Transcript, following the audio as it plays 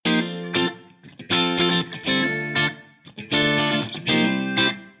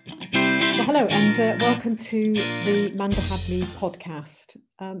Hello and welcome to the Manda Hadley podcast.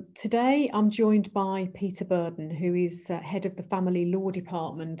 Today I'm joined by Peter Burden, who is head of the Family Law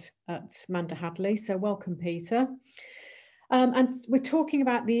Department at Manda Hadley. So welcome, Peter. And we're talking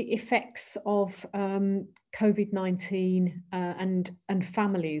about the effects of COVID-19 and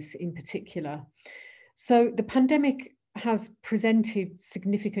families in particular. So the pandemic has presented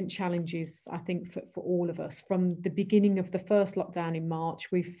significant challenges, I think, for all of us. From the beginning of the first lockdown in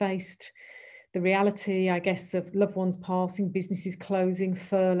March, we've faced the reality, I guess, of loved ones passing, businesses closing,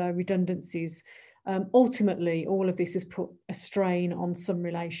 furlough, redundancies. Ultimately, all of this has put a strain on some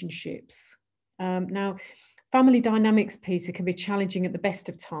relationships. Now, family dynamics, Peter, can be challenging at the best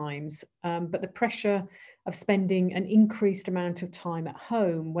of times, but the pressure of spending an increased amount of time at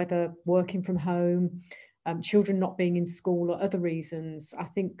home, whether working from home, children not being in school or other reasons, I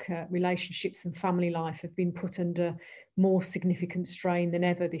think relationships and family life have been put under more significant strain than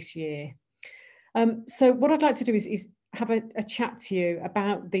ever this year. So what I'd like to do is have a chat to you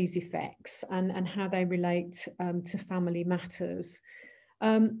about these effects and how they relate to family matters.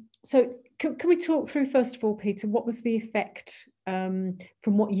 So can we talk through, first of all, Peter, what was the effect from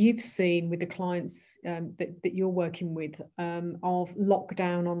what you've seen with the clients that you're working with of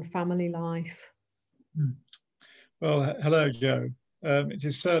lockdown on family life? Well, hello, Jo. It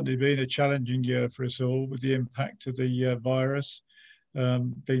has certainly been a challenging year for us all, with the impact of the virus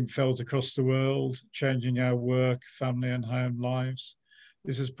being felt across the world, changing our work, family and home lives.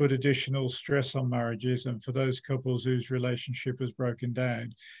 This has put additional stress on marriages, and for those couples whose relationship has broken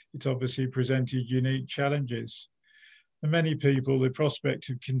down, it's obviously presented unique challenges. For many people, the prospect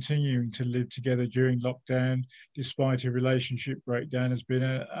of continuing to live together during lockdown, despite a relationship breakdown, has been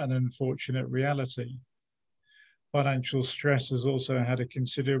an unfortunate reality. Financial stress has also had a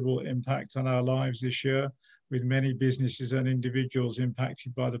considerable impact on our lives this year, with many businesses and individuals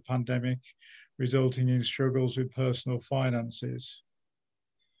impacted by the pandemic, resulting in struggles with personal finances.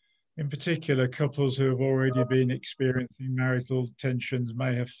 In particular, couples who have already been experiencing marital tensions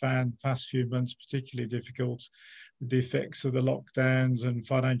may have found the past few months particularly difficult, with the effects of the lockdowns and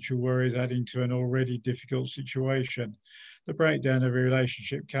financial worries adding to an already difficult situation. The breakdown of a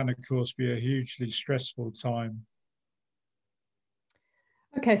relationship can, of course, be a hugely stressful time.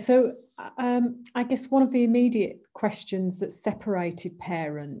 Okay, so I guess one of the immediate questions that separated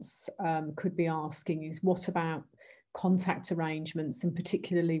parents could be asking is, what about contact arrangements, and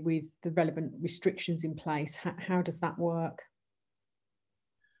particularly with the relevant restrictions in place? How does that work?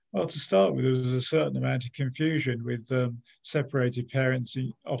 Well, to start with, there was a certain amount of confusion with separated parents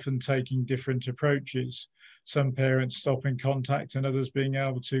often taking different approaches. Some parents stopping contact and others being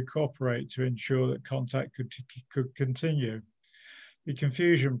able to cooperate to ensure that contact could continue. The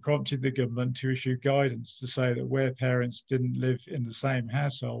confusion prompted the government to issue guidance to say that where parents didn't live in the same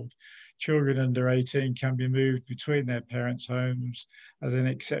household, children under 18 can be moved between their parents' homes as an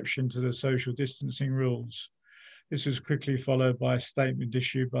exception to the social distancing rules. This was quickly followed by a statement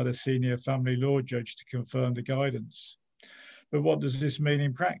issued by the senior family law judge to confirm the guidance. But what does this mean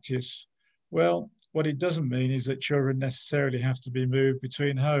in practice? Well, what it doesn't mean is that children necessarily have to be moved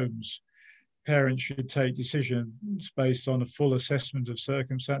between homes. Parents should take decisions based on a full assessment of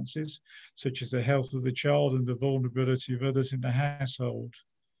circumstances, such as the health of the child and the vulnerability of others in the household.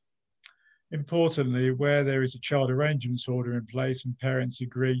 Importantly, where there is a child arrangements order in place and parents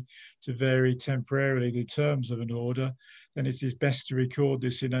agree to vary temporarily the terms of an order, then it is best to record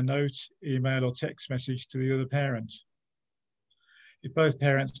this in a note, email, or text message to the other parent. If both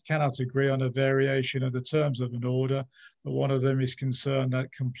parents cannot agree on a variation of the terms of an order, but one of them is concerned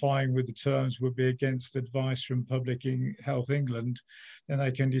that complying with the terms would be against advice from Public Health England, then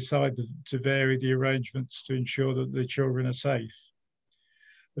they can decide to vary the arrangements to ensure that the children are safe.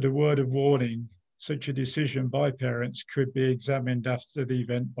 But a word of warning, such a decision by parents could be examined after the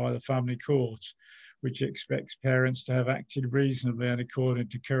event by the family court, which expects parents to have acted reasonably and according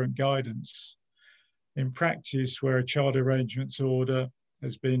to current guidance. In practice, where a child arrangements order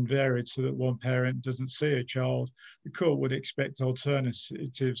has been varied so that one parent doesn't see a child, the court would expect alternatives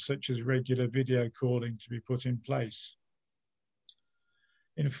such as regular video calling to be put in place.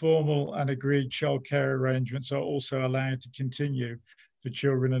 Informal and agreed childcare arrangements are also allowed to continue for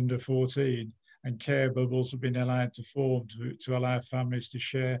children under 14, and care bubbles have been allowed to form to allow families to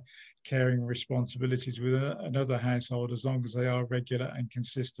share caring responsibilities with another household as long as they are regular and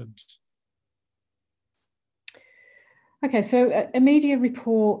consistent. Okay, so a media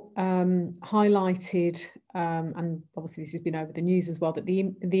report highlighted, and obviously this has been over the news as well, that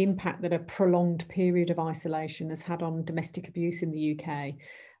the impact that a prolonged period of isolation has had on domestic abuse in the UK.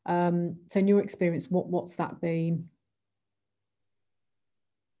 So in your experience, what's that been?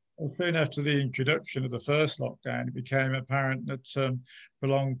 Well, soon after the introduction of the first lockdown, it became apparent that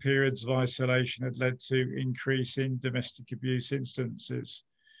prolonged periods of isolation had led to increasing domestic abuse instances.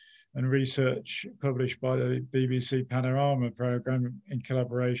 And research published by the BBC Panorama programme in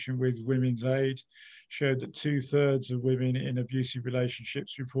collaboration with Women's Aid showed that 2/3 of women in abusive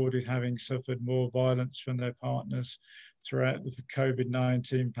relationships reported having suffered more violence from their partners throughout the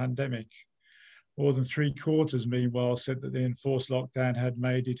COVID-19 pandemic. More than 3/4, meanwhile, said that the enforced lockdown had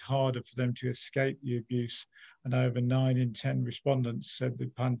made it harder for them to escape the abuse, and over 9 in 10 respondents said the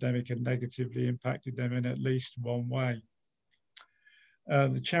pandemic had negatively impacted them in at least one way.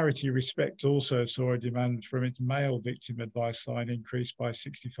 The charity Respect also saw a demand from its male victim advice line increase by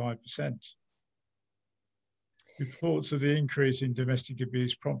 65%. Reports of the increase in domestic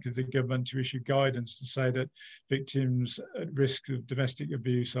abuse prompted the government to issue guidance to say that victims at risk of domestic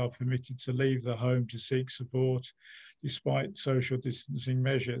abuse are permitted to leave the home to seek support despite social distancing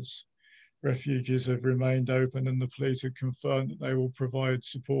measures. Refuges have remained open and the police have confirmed that they will provide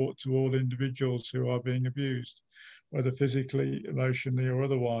support to all individuals who are being abused, whether physically, emotionally or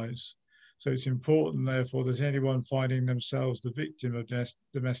otherwise. So it's important, therefore, that anyone finding themselves the victim of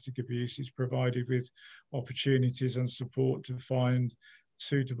domestic abuse is provided with opportunities and support to find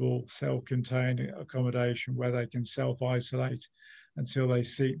suitable self-contained accommodation where they can self-isolate until they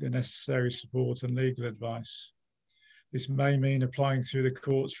seek the necessary support and legal advice. This may mean applying through the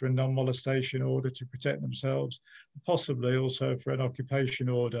courts for a non-molestation order to protect themselves, possibly also for an occupation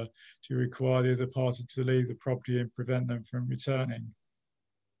order to require the other party to leave the property and prevent them from returning.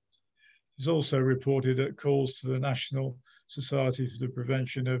 It's also reported that calls to the National Society for the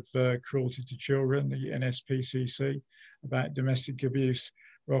Prevention of Cruelty to Children, the NSPCC, about domestic abuse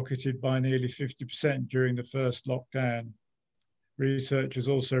rocketed by nearly 50% during the first lockdown. Research has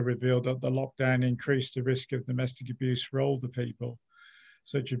also revealed that the lockdown increased the risk of domestic abuse for older people.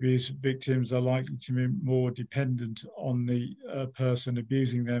 Such abuse victims are likely to be more dependent on the person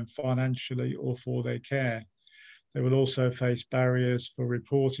abusing them financially or for their care. They will also face barriers for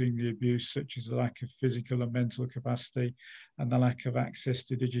reporting the abuse, such as the lack of physical and mental capacity and the lack of access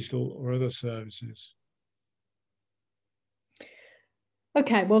to digital or other services.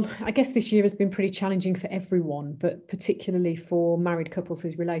 Okay, well, I guess this year has been pretty challenging for everyone, but particularly for married couples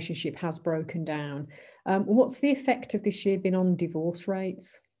whose relationship has broken down. What's the effect of this year been on divorce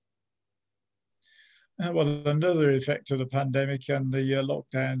rates? Well, another effect of the pandemic and the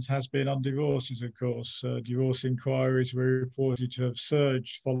lockdowns has been on divorces, of course. Divorce inquiries were reported to have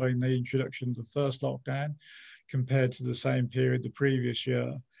surged following the introduction of the first lockdown compared to the same period the previous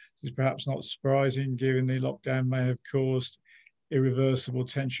year. This is perhaps not surprising, given the lockdown may have caused irreversible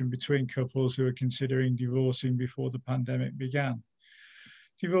tension between couples who were considering divorcing before the pandemic began.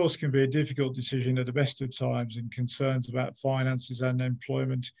 Divorce can be a difficult decision at the best of times, and concerns about finances and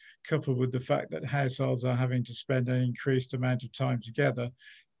employment, coupled with the fact that households are having to spend an increased amount of time together,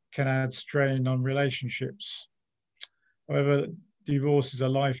 can add strain on relationships. However, divorce is a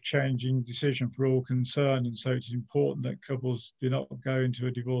life-changing decision for all concerned, and so it's important that couples do not go into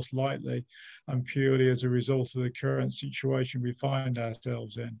a divorce lightly and purely as a result of the current situation we find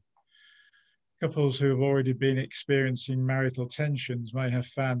ourselves in. Couples who have already been experiencing marital tensions may have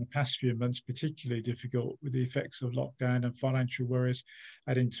found the past few months particularly difficult, with the effects of lockdown and financial worries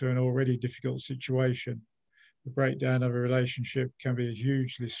adding to an already difficult situation. The breakdown of a relationship can be a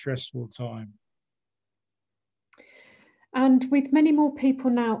hugely stressful time. And with many more people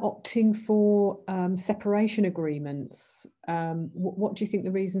now opting for separation agreements, what do you think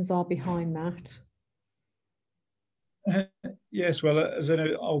the reasons are behind that? Yes, well, as an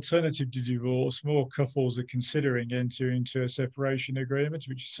alternative to divorce, more couples are considering entering into a separation agreement,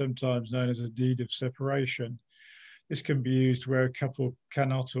 which is sometimes known as a deed of separation. This can be used where a couple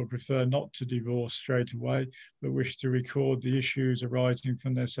cannot or prefer not to divorce straight away, but wish to record the issues arising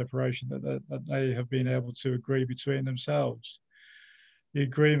from their separation that they have been able to agree between themselves. The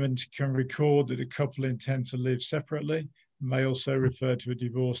agreement can record that a couple intend to live separately, and may also refer to a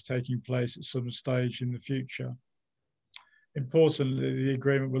divorce taking place at some stage in the future. Importantly, the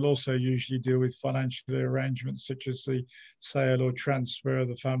agreement will also usually deal with financial arrangements such as the sale or transfer of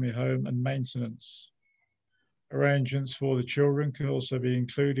the family home and maintenance. Arrangements for the children can also be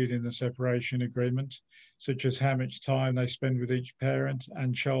included in the separation agreement, such as how much time they spend with each parent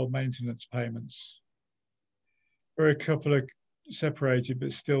and child maintenance payments. For a couple are separated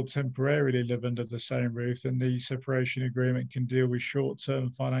but still temporarily live under the same roof, then the separation agreement can deal with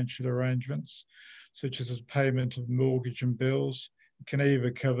short-term financial arrangements, such as payment of mortgage and bills. It can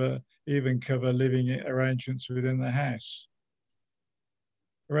even cover living arrangements within the house.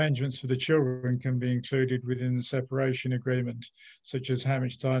 Arrangements for the children can be included within the separation agreement, such as how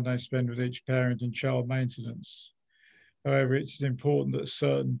much time they spend with each parent and child maintenance. However, it's important that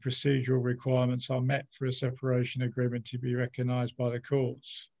certain procedural requirements are met for a separation agreement to be recognised by the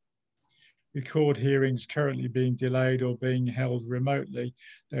courts. With court hearings currently being delayed or being held remotely,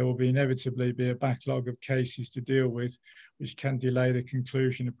 there will inevitably be a backlog of cases to deal with, which can delay the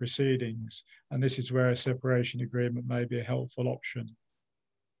conclusion of proceedings. And this is where a separation agreement may be a helpful option.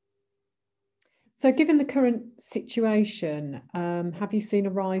 So given the current situation, have you seen a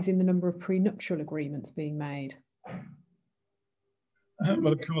rise in the number of prenuptial agreements being made?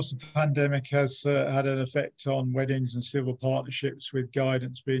 Well, of course, the pandemic has had an effect on weddings and civil partnerships, with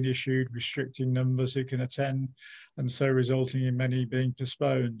guidance being issued restricting numbers who can attend, and so resulting in many being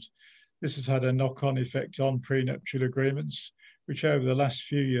postponed. This has had a knock-on effect on prenuptial agreements, which over the last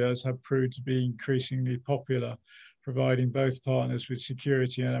few years have proved to be increasingly popular, providing both partners with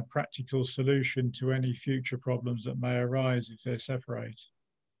security and a practical solution to any future problems that may arise if they separate.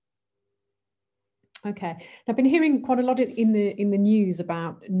 Okay, I've been hearing quite a lot in the news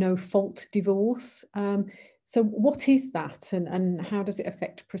about no-fault divorce. So what is that, and how does it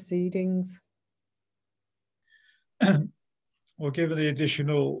affect proceedings? Well, given the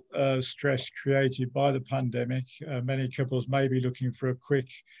additional stress created by the pandemic, many couples may be looking for a quick,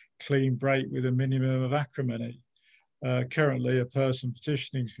 clean break with a minimum of acrimony. Currently, a person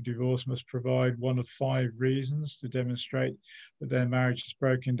petitioning for divorce must provide one of 5 reasons to demonstrate that their marriage is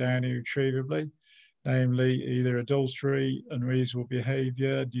broken down irretrievably, namely either adultery, unreasonable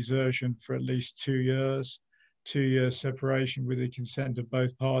behaviour, desertion for at least 2 years, 2-year separation with the consent of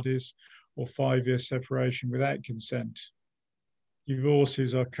both parties, or 5-year separation without consent.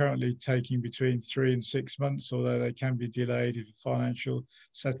 Divorces are currently taking between 3 and 6 months, although they can be delayed if a financial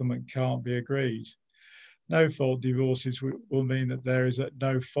settlement can't be agreed. No-fault divorces will mean that there is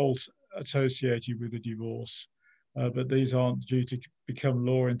no fault associated with the divorce, but these aren't due to become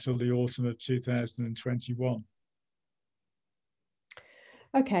law until the autumn of 2021.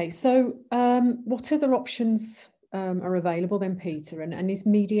 Okay, so what other options are available then, Peter? And is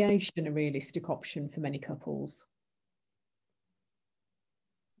mediation a realistic option for many couples?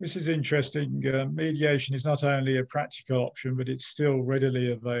 This is interesting. Mediation is not only a practical option, but it's still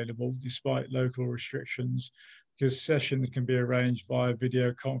readily available despite local restrictions, because sessions can be arranged via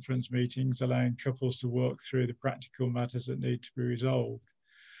video conference meetings, allowing couples to work through the practical matters that need to be resolved.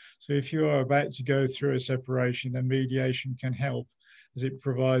 So if you are about to go through a separation, then mediation can help, as it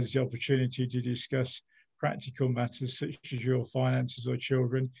provides the opportunity to discuss practical matters such as your finances or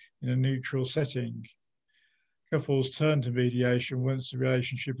children in a neutral setting. Couples turn to mediation once the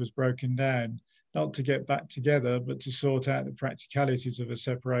relationship has broken down, not to get back together, but to sort out the practicalities of a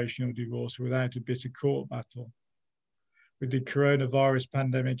separation or divorce without a bitter court battle. With the coronavirus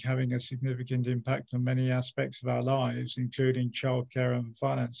pandemic having a significant impact on many aspects of our lives, including childcare and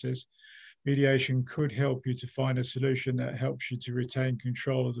finances, mediation could help you to find a solution that helps you to retain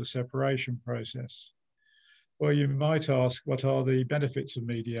control of the separation process. Well, you might ask, what are the benefits of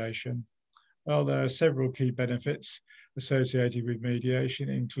mediation? Well, there are several key benefits associated with mediation,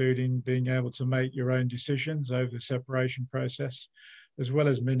 including being able to make your own decisions over the separation process, as well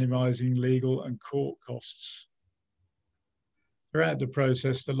as minimizing legal and court costs. Throughout the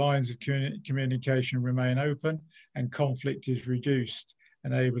process, the lines of communication remain open and conflict is reduced,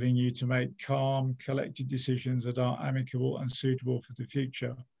 enabling you to make calm, collected decisions that are amicable and suitable for the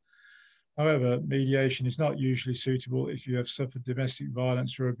future. However, mediation is not usually suitable if you have suffered domestic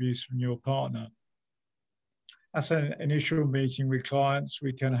violence or abuse from your partner. As an initial meeting with clients,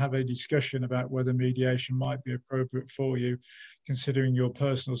 we can have a discussion about whether mediation might be appropriate for you, considering your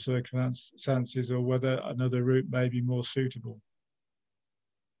personal circumstances, or whether another route may be more suitable.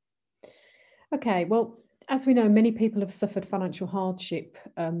 Okay, well, as we know, many people have suffered financial hardship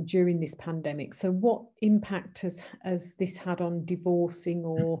during this pandemic. So what impact has this had on divorcing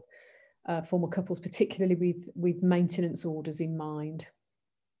or former couples, particularly with maintenance orders in mind?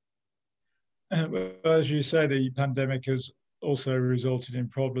 Well, as you say, the pandemic has also resulted in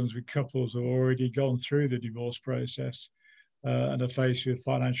problems with couples who have already gone through the divorce process and are faced with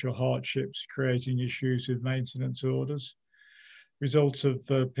financial hardships, creating issues with maintenance orders. Results of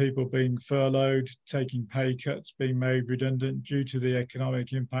people being furloughed, taking pay cuts, being made redundant due to the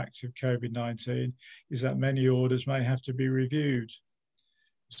economic impacts of COVID-19 is that many orders may have to be reviewed.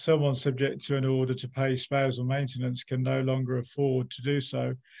 If someone subject to an order to pay spousal maintenance can no longer afford to do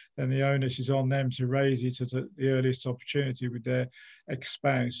so, then the onus is on them to raise it at the earliest opportunity with their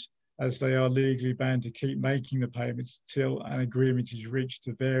ex-spouse, as they are legally bound to keep making the payments till an agreement is reached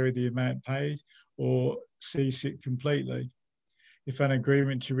to vary the amount paid or cease it completely. If an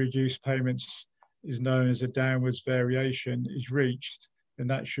agreement to reduce payments is known as a downwards variation is reached, then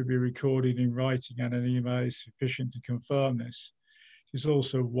that should be recorded in writing, and an email is sufficient to confirm this. It's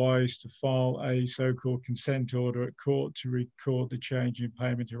also wise to file a so-called consent order at court to record the change in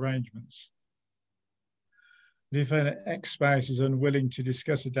payment arrangements. And if an ex-spouse is unwilling to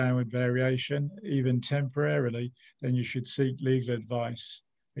discuss a downward variation, even temporarily, then you should seek legal advice.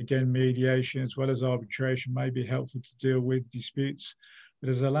 Again, mediation as well as arbitration may be helpful to deal with disputes, but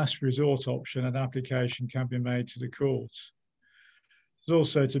as a last resort option, an application can be made to the courts. It's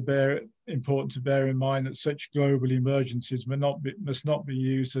also important to bear in mind that such global emergencies must not be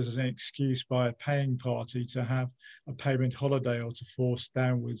used as an excuse by a paying party to have a payment holiday or to force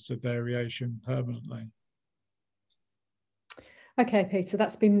downwards the variation permanently. Okay, Peter,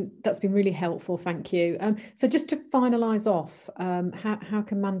 that's been really helpful. Thank you. So just to finalise off, how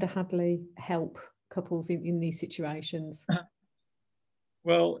can Manda Hadley help couples in these situations?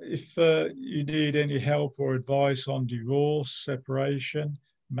 Well, if you need any help or advice on divorce, separation,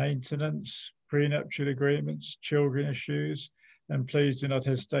 maintenance, prenuptial agreements, children issues, then please do not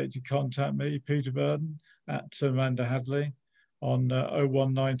hesitate to contact me, Peter Burden, at Manda Hadley on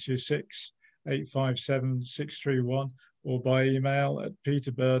 01926 857 631, or by email at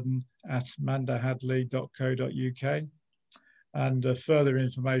peterburden@mandahadley.co.uk. And further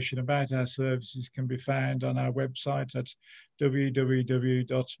information about our services can be found on our website at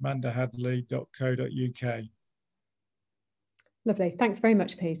www.mandahadley.co.uk. Lovely. Thanks very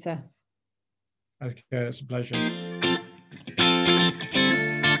much, Peter. Okay, it's a pleasure.